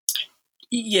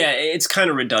 Yeah, it's kind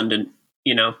of redundant,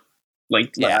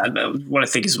 Like, what I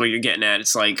think is what you're getting at.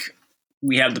 It's like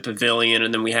we have the pavilion,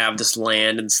 and then we have this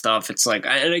land and stuff. It's like,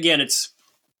 and again, it's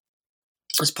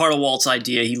part of Walt's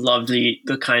idea. He loved the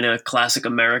kind of classic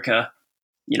America,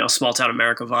 small town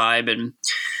America vibe, and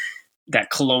that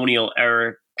colonial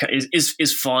era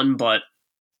is fun, but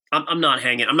I'm not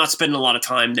hanging. I'm not spending a lot of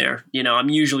time there. I'm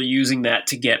usually using that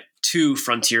to get to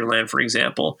Frontierland, for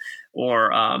example,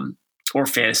 or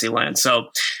Fantasyland. So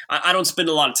I don't spend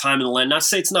a lot of time in the land. Not to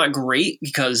say it's not great,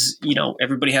 because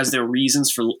everybody has their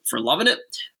reasons for loving it.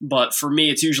 But for me,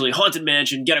 it's usually Haunted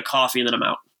Mansion, get a coffee, and then I'm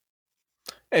out.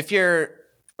 If you're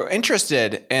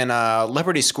interested in a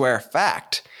Liberty Square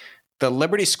fact, the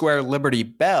Liberty Square Liberty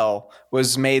Bell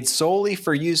was made solely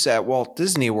for use at Walt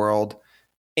Disney World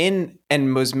and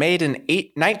was made in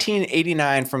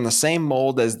 1989 from the same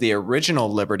mold as the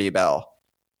original Liberty Bell.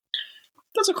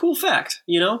 That's a cool fact.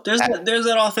 There's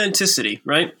that authenticity,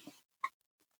 right?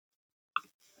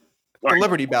 The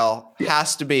Liberty Bell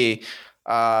has to be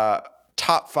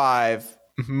top 5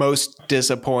 most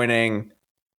disappointing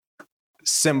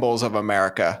symbols of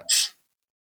America.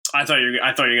 I thought you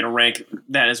were going to rank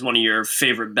that as one of your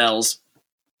favorite bells.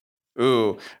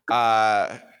 Ooh. All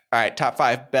right, top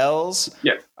 5 bells.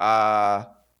 Yeah.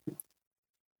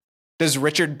 Does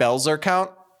Richard Belzer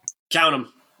count? Count him.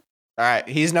 All right,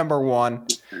 he's number 1.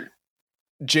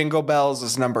 Jingle Bells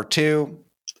is number 2.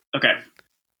 Okay.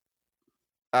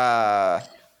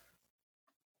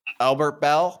 Albert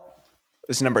Bell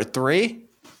is number 3.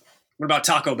 What about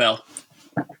Taco Bell?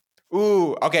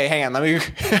 Ooh, okay, hang on. I need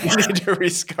to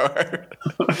rescore.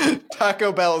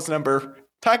 Taco Bell is number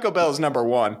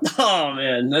 1. Oh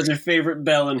man, that's your favorite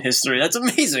bell in history. That's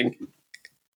amazing.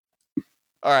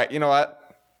 All right, you know what?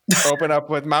 Open up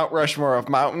with Mount Rushmore of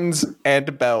mountains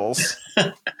and bells.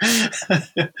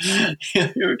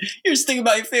 You're just thinking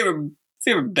about your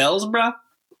favorite bells, bro.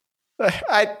 You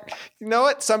know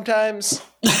what? Sometimes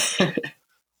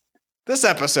this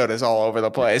episode is all over the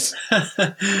place.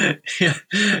 yeah,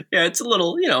 it's a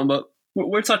little, but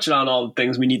we're touching on all the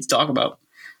things we need to talk about.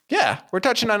 Yeah, we're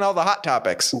touching on all the hot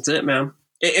topics. That's it, man.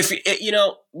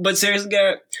 But seriously,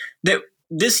 Garrett,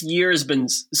 this year has been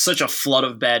such a flood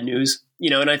of bad news,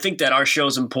 and I think that our show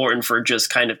is important for just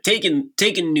kind of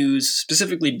taking news,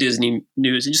 specifically Disney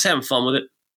news, and just having fun with it,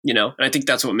 and I think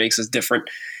that's what makes us different.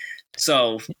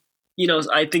 So,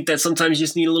 I think that sometimes you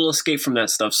just need a little escape from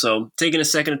that stuff. So taking a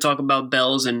second to talk about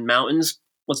bells and mountains,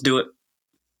 let's do it.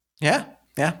 Yeah.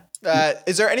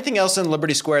 Is there anything else in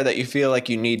Liberty Square that you feel like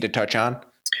you need to touch on?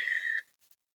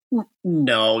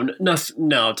 No.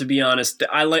 To be honest,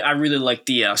 I really like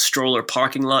the stroller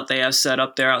parking lot they have set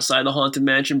up there outside the Haunted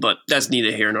Mansion, but that's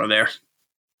neither here nor there.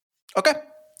 Okay,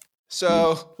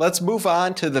 so let's move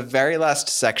on to the very last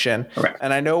section. Okay.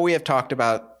 And I know we have talked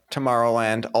about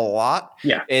Tomorrowland a lot.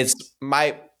 Yeah, it's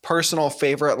my personal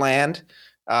favorite land,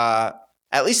 at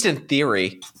least in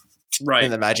theory, right?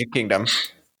 In the Magic Kingdom.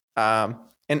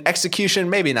 In execution,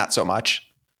 maybe not so much.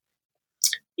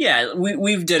 Yeah,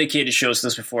 we've dedicated shows to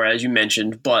this before, as you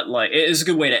mentioned, but like it is a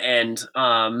good way to end.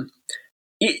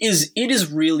 It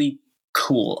is really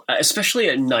cool, especially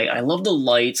at night. I love the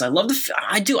lights. I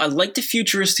like the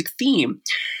futuristic theme,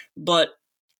 but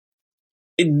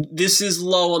this is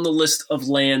low on the list of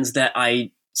lands that I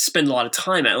spend a lot of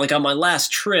time at. Like on my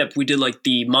last trip, we did like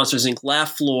the Monsters Inc.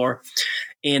 laugh floor,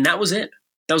 and that was it.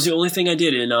 That was the only thing I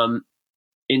did in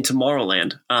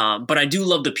Tomorrowland. But I do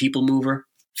love the People Mover.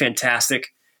 Fantastic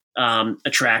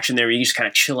attraction there. You just kind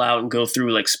of chill out and go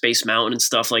through like Space Mountain and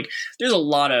stuff. Like there's a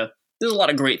lot of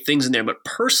great things in there. But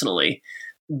personally,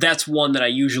 that's one that I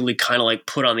usually kind of like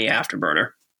put on the afterburner.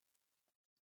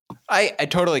 I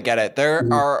totally get it. There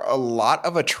are a lot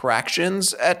of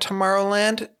attractions at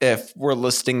Tomorrowland. If we're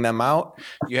listing them out,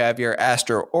 you have your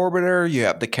Astro Orbiter, you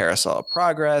have the Carousel of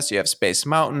Progress, you have Space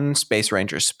Mountain, Space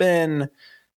Ranger Spin,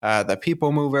 the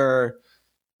People Mover,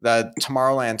 the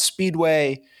Tomorrowland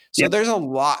Speedway. So There's a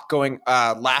lot going.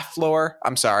 Laugh Floor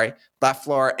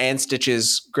and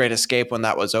Stitch's Great Escape when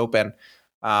that was open.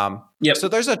 So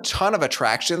there's a ton of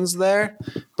attractions there,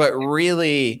 but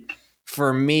really,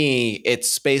 for me,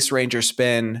 it's Space Ranger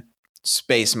Spin,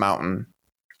 Space Mountain.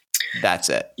 That's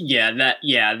it.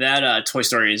 That Toy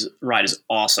Story ride is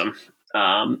awesome.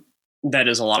 That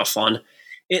is a lot of fun.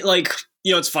 It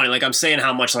it's funny. Like I'm saying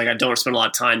how much like I don't spend a lot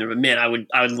of time there, but man, I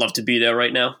would love to be there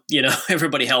right now.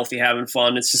 Everybody healthy, having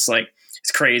fun. It's just like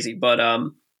it's crazy. But I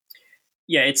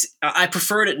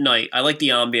prefer it at night. I like the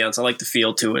ambiance. I like the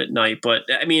feel to it at night. But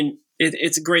I mean,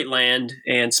 it's a great land,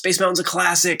 and Space Mountain's a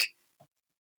classic.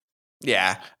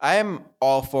 Yeah, I am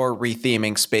all for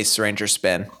retheming Space Ranger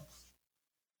Spin.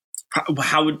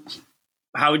 How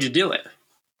would you do it?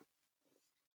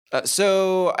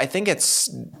 So I think it's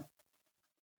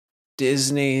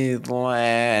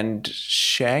Disneyland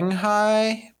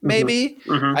Shanghai, maybe,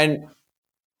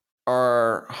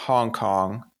 or Hong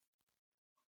Kong.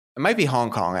 It might be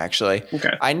Hong Kong, actually.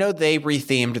 Okay. I know they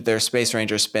rethemed their Space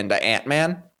Ranger spin to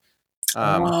Ant-Man.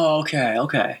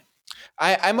 Okay.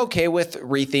 I'm okay with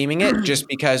retheming it just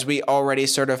because we already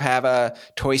sort of have a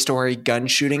Toy Story gun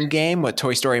shooting game with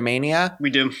Toy Story Mania. We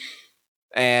do.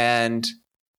 And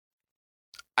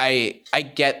I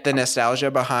get the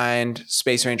nostalgia behind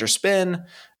Space Ranger spin.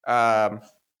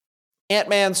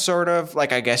 Ant-Man sort of,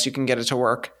 like, I guess you can get it to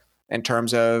work in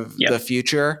terms of the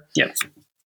future. Yep.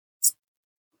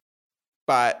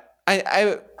 But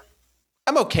I'm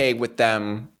okay with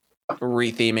them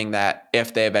retheming that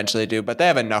if they eventually do, but they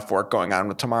have enough work going on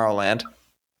with Tomorrowland.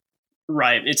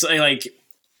 Right. It's like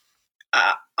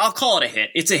I'll call it a hit.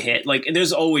 It's a hit. Like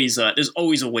there's always a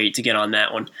wait to get on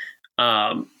that one.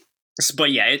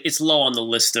 But yeah, it's low on the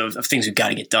list of things we've got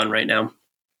to get done right now.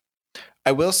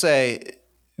 I will say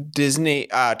Disney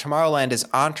Tomorrowland is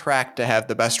on track to have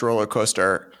the best roller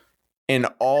coaster in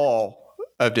all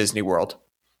of Disney World.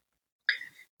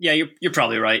 Yeah, you're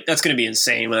probably right. That's going to be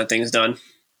insane when that thing's done.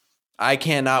 I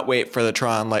cannot wait for the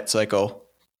Tron light cycle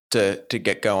to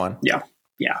get going. Yeah.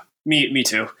 Me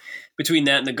too. Between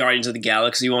that and the Guardians of the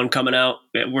Galaxy one coming out,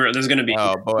 there's going to be.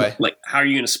 Oh boy! Like, how are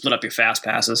you going to split up your fast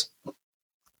passes?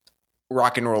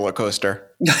 Rock and roller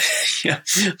coaster. Yeah,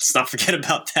 let's not forget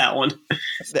about that one.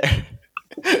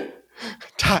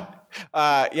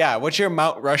 Yeah, what's your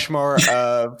Mount Rushmore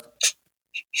of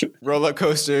roller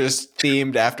coasters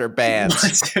themed after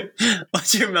bands?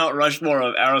 What's your Mount Rushmore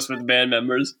of Aerosmith band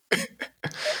members?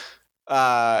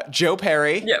 Joe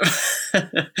Perry. Yeah.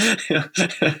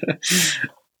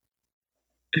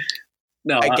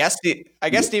 No, I guess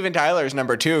Steven Tyler is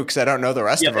number 2 because I don't know the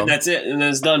rest of them. That's it, and then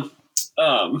it's done.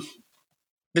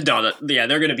 But no, they're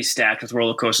going to be stacked with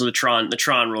roller coaster. The Tron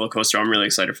roller coaster. I'm really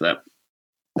excited for that.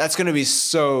 That's going to be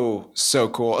so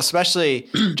cool, especially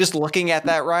just looking at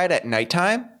that ride at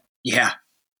nighttime. Yeah.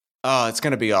 Oh, it's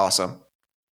going to be awesome.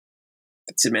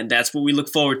 That's it, man. That's what we look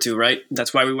forward to, right?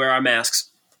 That's why we wear our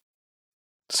masks.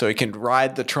 So we can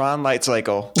ride the Tron light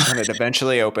cycle when it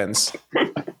eventually opens.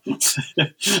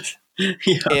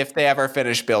 If they ever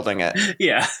finish building it.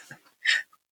 Yeah.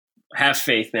 Have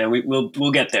faith, man.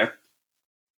 We'll get there.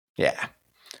 Yeah.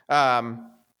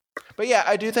 But yeah,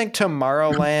 I do think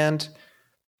Tomorrowland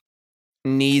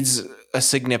needs a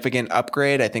significant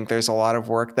upgrade. I think there's a lot of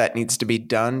work that needs to be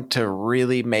done to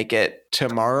really make it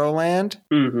Tomorrowland.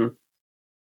 Mm-hmm.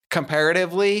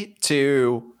 Comparatively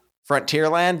to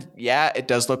Frontierland, yeah, it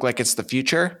does look like it's the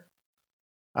future.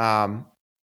 But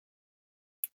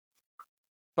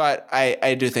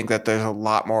I do think that there's a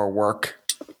lot more work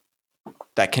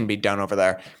that can be done over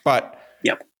there. But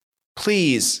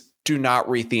please do not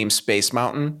retheme Space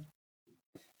Mountain.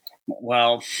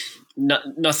 Well,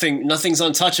 nothing's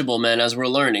untouchable, man, as we're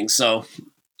learning. So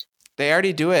they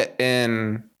already do it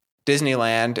in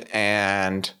Disneyland,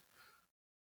 and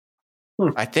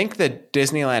I think that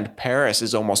Disneyland Paris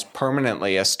is almost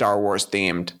permanently a Star Wars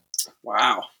themed.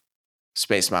 Wow.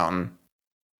 Space Mountain.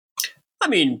 I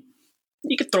mean,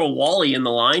 you could throw Wally in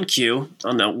the line queue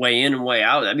on the way in and way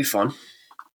out. That'd be fun.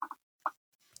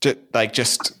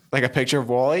 Just like a picture of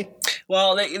Wally?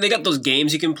 Well, they got those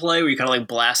games you can play where you kind of like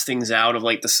blast things out of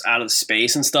like this out of the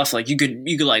space and stuff. Like you could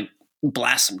like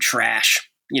blast some trash,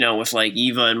 with like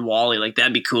Eva and Wally. Like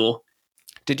that'd be cool.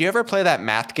 Did you ever play that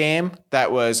math game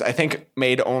that was, I think,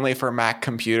 made only for Mac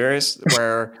computers,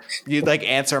 where you'd like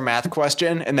answer a math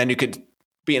question and then you could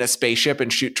be in a spaceship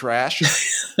and shoot trash?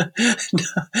 No,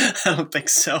 I don't think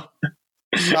so.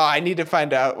 Oh, I need to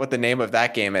find out what the name of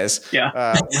that game is.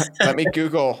 Yeah. Let me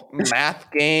Google math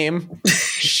game,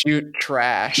 shoot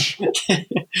trash.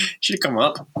 Should come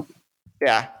up.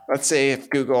 Yeah. Let's see if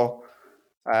Google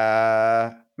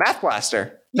Math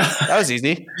Blaster. That was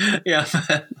easy. Yeah.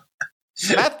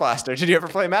 Math Blaster. Did you ever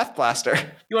play Math Blaster?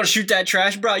 You want to shoot that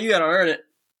trash, bro? You got to earn it.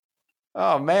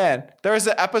 Oh, man. There was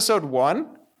an episode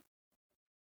 1.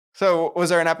 So was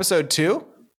there an episode 2?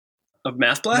 Of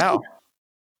Math Blaster? No.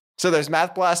 So there's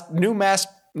new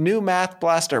Math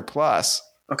Blaster Plus.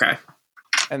 Okay.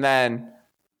 And then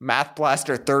Math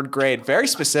Blaster 3rd grade. Very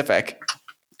specific.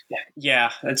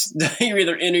 Yeah. That's you're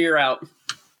either in or you're out.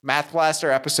 Math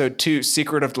Blaster episode 2,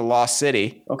 Secret of the Lost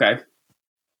City. Okay.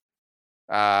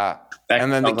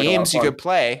 And then the games you could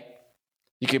play.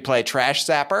 You could play Trash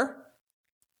Zapper.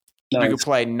 Nice. You could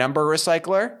play Number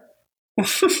Recycler.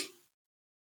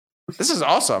 This is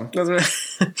awesome.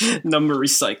 Number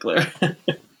Recycler.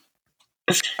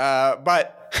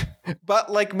 But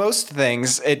like most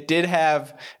things, it did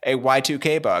have a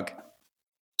Y2K bug.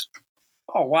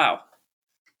 Oh, wow.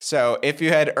 So if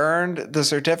you had earned the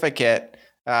certificate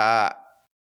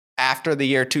after the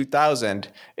year 2000,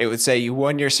 it would say you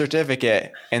won your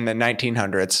certificate in the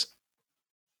 1900s.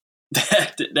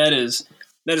 That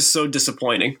is so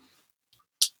disappointing.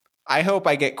 I hope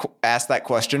I get asked that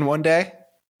question one day.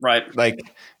 Right. Like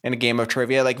in a game of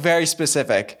trivia, like very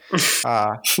specific.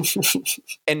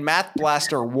 In Math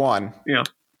Blaster 1, Yeah.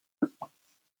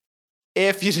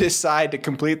 if you decide to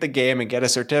complete the game and get a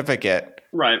certificate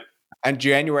Right. on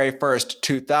January 1st,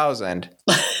 2000,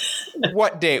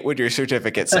 what date would your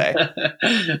certificate say?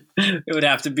 It would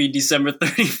have to be December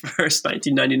 31st,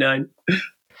 1999.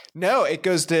 No, it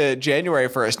goes to January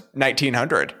 1st,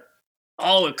 1900.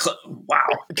 Oh, wow.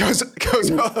 It goes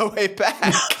all the way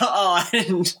back. Oh,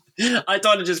 I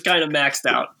thought it just kind of maxed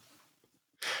out.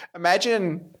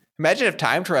 Imagine if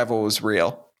time travel was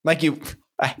real. Like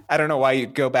I don't know why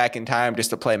you'd go back in time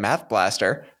just to play Math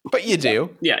Blaster, but you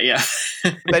do. Yeah.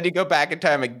 Then you go back in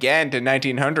time again to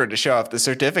 1900 to show off the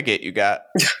certificate you got.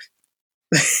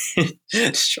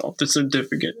 Show off the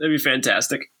certificate. That'd be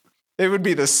fantastic. It would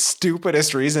be the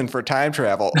stupidest reason for time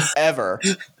travel ever.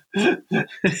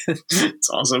 It's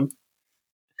awesome.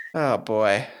 Oh,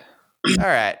 boy. All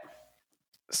right.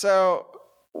 So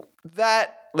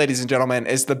that, ladies and gentlemen,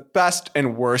 is the best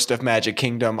and worst of Magic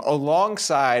Kingdom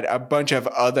alongside a bunch of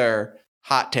other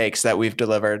hot takes that we've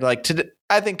delivered. Like,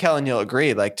 I think, Kellen, you'll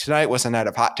agree, like, tonight was a night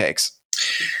of hot takes.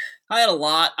 I had a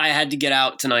lot I had to get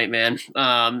out tonight, man.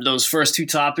 Those first two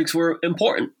topics were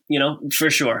important, for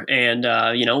sure. And,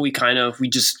 we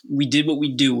did what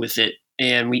we do with it.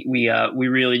 And we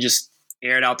really just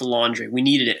aired out the laundry. We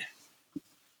needed it.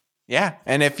 Yeah.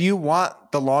 And if you want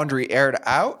the laundry aired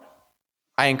out,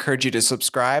 I encourage you to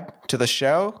subscribe to the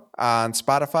show on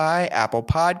Spotify, Apple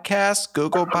Podcasts,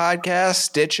 Google Podcasts,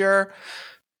 Stitcher.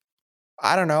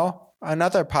 I don't know,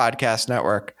 another podcast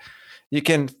network. You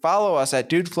can follow us at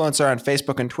Dudefluencer on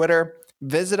Facebook and Twitter.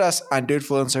 Visit us on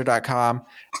dudefluencer.com.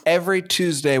 Every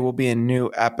Tuesday will be a new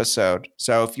episode.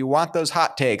 So if you want those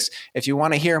hot takes, if you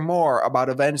want to hear more about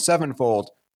Avenged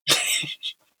Sevenfold,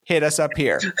 hit us up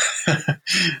here.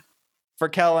 For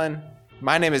Kellen,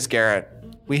 my name is Garrett.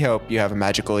 We hope you have a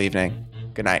magical evening.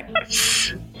 Good night.